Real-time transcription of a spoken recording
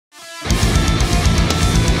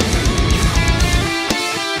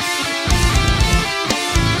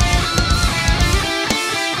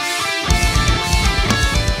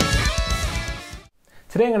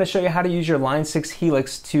Today I'm going to show you how to use your Line 6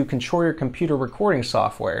 Helix to control your computer recording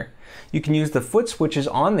software. You can use the foot switches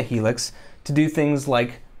on the Helix to do things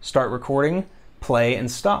like start recording, play,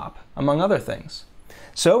 and stop, among other things.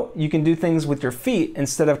 So you can do things with your feet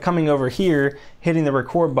instead of coming over here, hitting the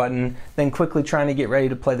record button, then quickly trying to get ready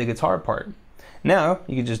to play the guitar part. Now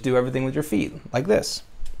you can just do everything with your feet, like this.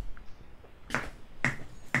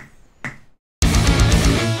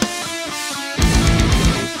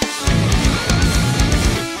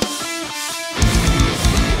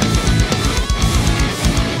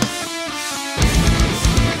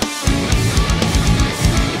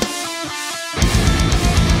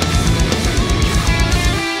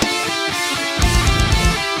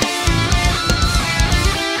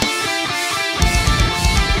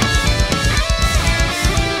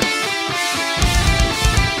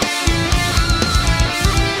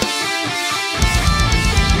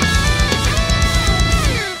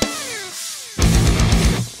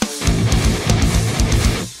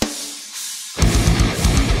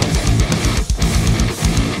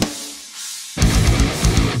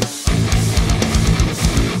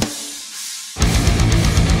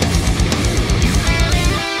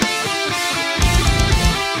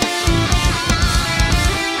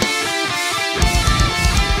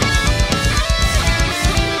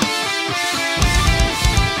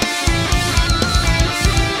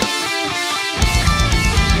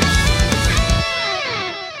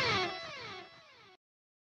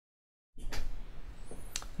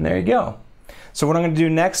 There you go. So what I'm going to do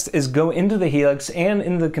next is go into the Helix and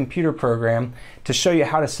into the computer program to show you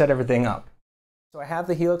how to set everything up. So I have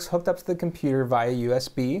the Helix hooked up to the computer via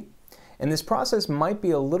USB, and this process might be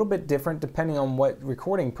a little bit different depending on what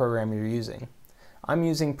recording program you're using. I'm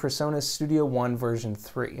using PreSonus Studio One version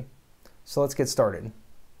 3. So let's get started.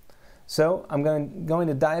 So I'm going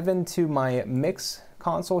to dive into my mix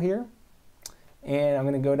console here, and I'm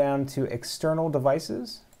going to go down to external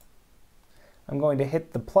devices. I'm going to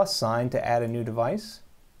hit the plus sign to add a new device,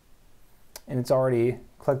 and it's already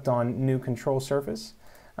clicked on new control surface.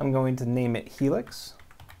 I'm going to name it Helix.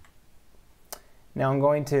 Now I'm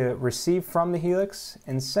going to receive from the Helix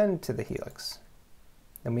and send to the Helix.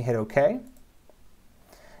 Then we hit OK.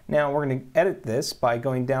 Now we're going to edit this by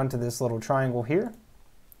going down to this little triangle here,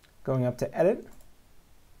 going up to Edit.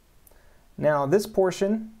 Now this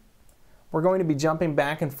portion, we're going to be jumping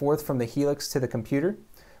back and forth from the Helix to the computer.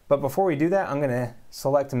 But before we do that, I'm going to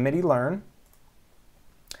select MIDI Learn.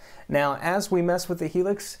 Now, as we mess with the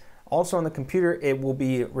Helix, also on the computer, it will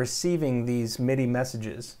be receiving these MIDI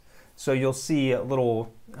messages. So you'll see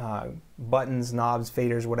little buttons, knobs,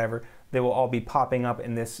 faders, whatever. They will all be popping up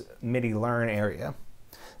in this MIDI Learn area.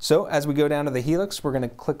 So as we go down to the Helix, we're going to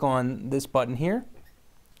click on this button here,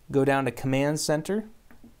 go down to Command Center.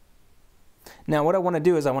 Now, what I want to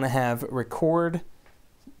do is I want to have record,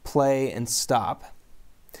 play, and stop.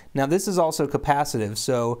 Now this is also capacitive,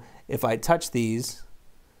 so if I touch these,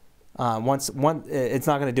 it's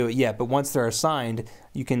not going to do it yet, but once they're assigned,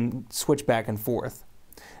 you can switch back and forth.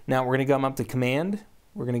 Now we're going to come up to Command,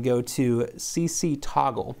 we're going to go to CC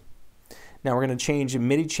Toggle. Now we're going to change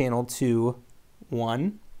MIDI channel to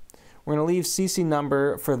 1. We're going to leave CC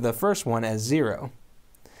number for the first one as 0.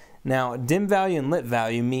 Now dim value and lit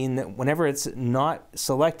value mean that whenever it's not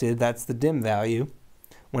selected, that's the dim value.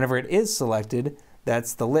 Whenever it is selected,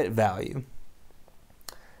 that's the lit value.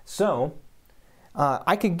 So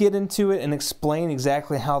I could get into it and explain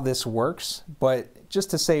exactly how this works, but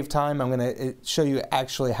just to save time, I'm going to show you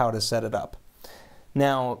actually how to set it up.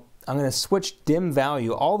 Now I'm going to switch dim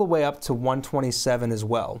value all the way up to 127 as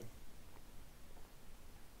well.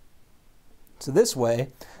 So this way,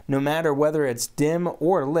 no matter whether it's dim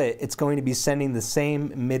or lit, it's going to be sending the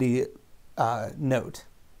same MIDI note.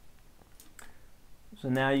 So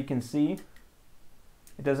now you can see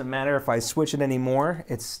it doesn't matter if I switch it anymore,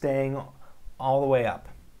 it's staying all the way up.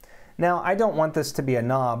 Now I don't want this to be a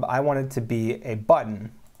knob, I want it to be a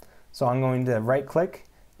button. So I'm going to right click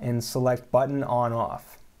and select button on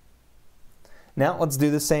off. Now let's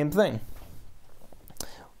do the same thing.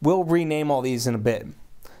 We'll rename all these in a bit.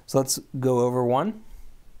 So let's go over one,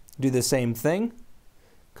 do the same thing,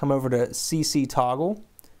 come over to CC Toggle,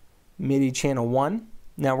 MIDI channel 1.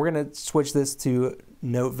 Now we're going to switch this to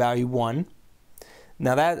note value 1.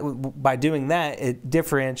 Now that, by doing that, it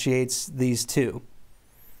differentiates these two.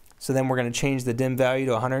 So then we're going to change the dim value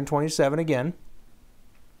to 127 again.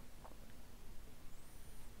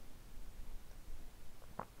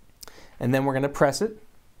 And then we're going to press it.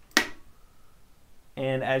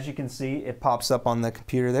 And as you can see, it pops up on the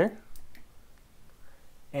computer there.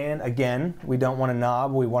 And again, we don't want a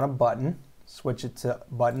knob, we want a button. Switch it to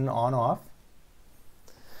button on off.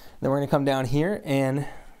 Then we're going to come down here and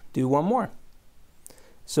do one more.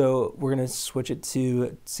 So we're going to switch it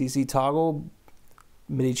to CC toggle,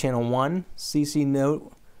 MIDI channel 1, CC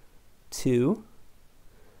note 2.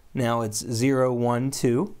 Now it's 0, 1,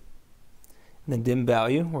 2. And then dim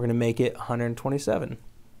value, we're going to make it 127.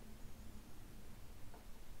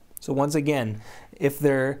 So once again, it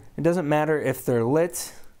doesn't matter if they're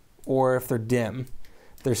lit or if they're dim.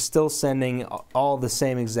 They're still sending all the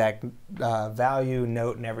same exact value,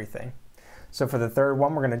 note, and everything. So for the third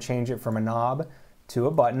one, we're going to change it from a knob to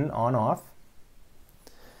a button, on, off.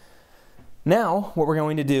 Now, what we're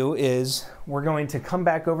going to do is we're going to come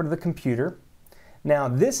back over to the computer. Now,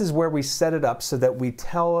 this is where we set it up so that we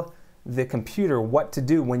tell the computer what to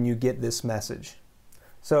do when you get this message.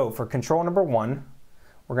 So for control number 1,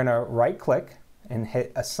 we're going to right-click and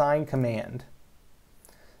hit Assign Command.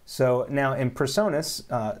 So now in PreSonus,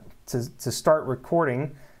 to start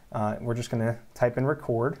recording, we're just going to type in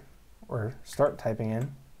record, or start typing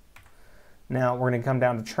in. Now we're going to come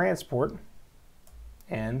down to transport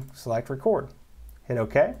and select record. Hit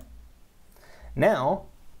OK. Now,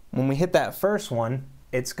 when we hit that first one,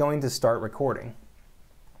 it's going to start recording.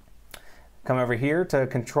 Come over here to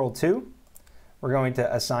Control 2. We're going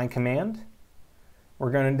to Assign Command.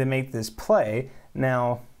 We're going to make this play.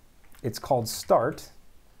 Now, it's called Start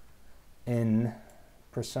in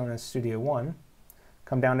PreSonus Studio One.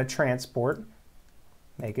 Come down to Transport,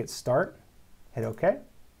 make it Start, hit OK.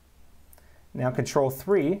 Now Control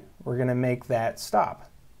 3, we're going to make that stop.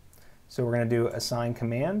 So we're going to do Assign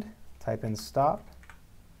Command, type in Stop,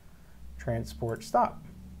 Transport Stop,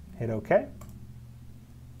 hit OK.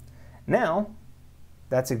 Now,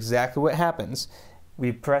 that's exactly what happens.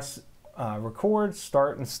 We press record,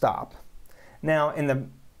 start, and stop. Now in the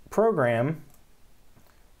program,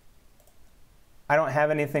 I don't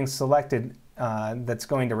have anything selected that's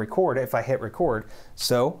going to record if I hit record.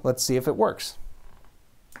 So let's see if it works.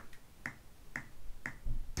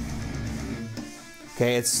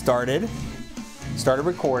 Okay, it started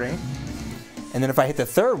recording, and then if I hit the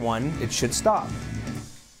third one, it should stop.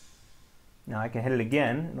 Now I can hit it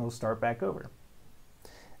again, and it'll start back over.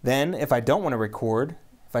 Then if I don't want to record,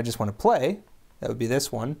 if I just want to play, that would be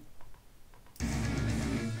this one.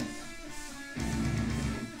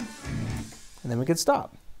 And then we could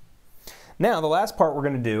stop. Now the last part we're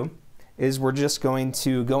going to do is we're just going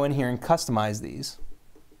to go in here and customize these.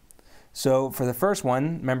 So for the first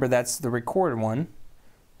one, remember that's the recorded one.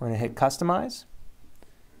 We're going to hit Customize.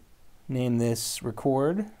 Name this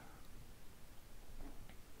Record.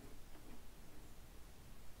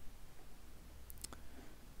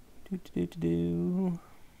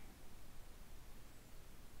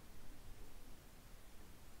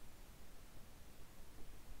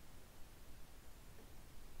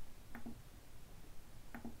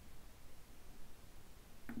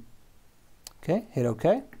 Okay, hit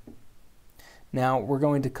OK. Now we're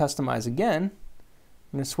going to customize again.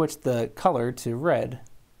 I'm going to switch the color to red.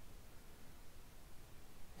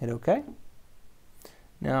 Hit OK.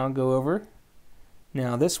 Now I'll go over.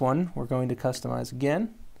 Now this one we're going to customize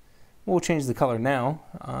again. We'll change the color now.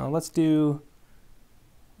 Let's do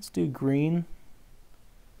green.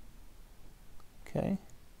 Okay,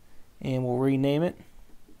 and we'll rename it.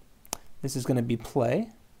 This is going to be play.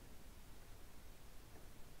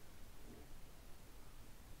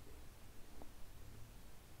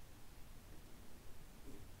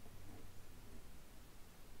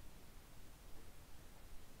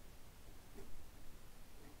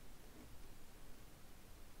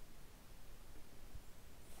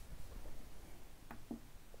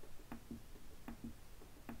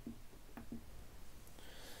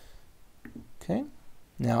 Okay,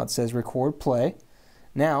 now it says record play.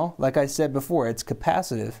 Now, like I said before, it's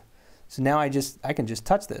capacitive. So now I can just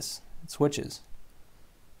touch this. It switches.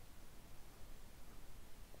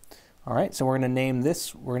 All right, so we're going to name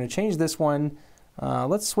this. We're going to change this one.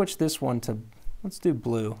 Let's switch this one to, let's do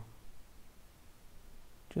blue,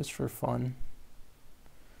 just for fun.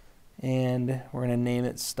 And we're going to name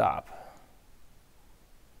it stop.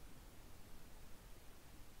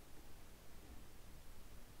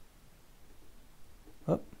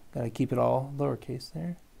 Got to keep it all lowercase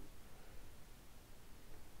there.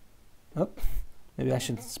 Oh, maybe I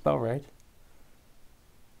should spell right.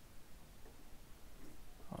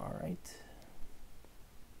 All right.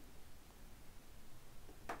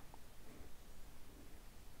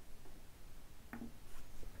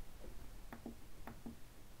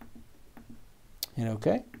 And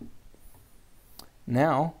OK.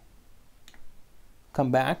 Now,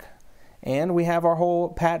 come back, and we have our whole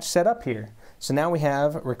patch set up here. So now we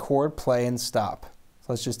have record, play, and stop.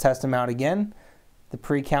 So let's just test them out again. The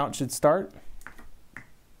pre-count should start.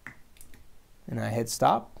 and I hit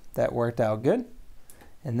stop. That worked out good.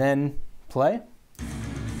 And then play.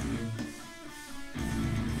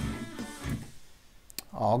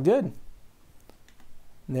 All good.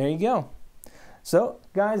 There you go. So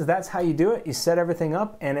guys, that's how you do it. You set everything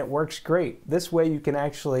up and it works great. This way you can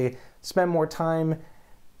actually spend more time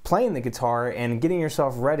playing the guitar and getting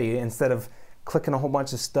yourself ready instead of clicking a whole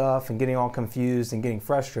bunch of stuff and getting all confused and getting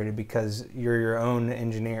frustrated because you're your own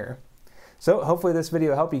engineer. So hopefully this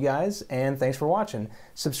video helped you guys, and thanks for watching.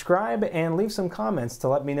 Subscribe and leave some comments to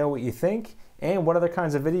let me know what you think and what other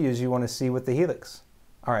kinds of videos you want to see with the Helix.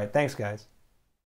 All right, thanks guys.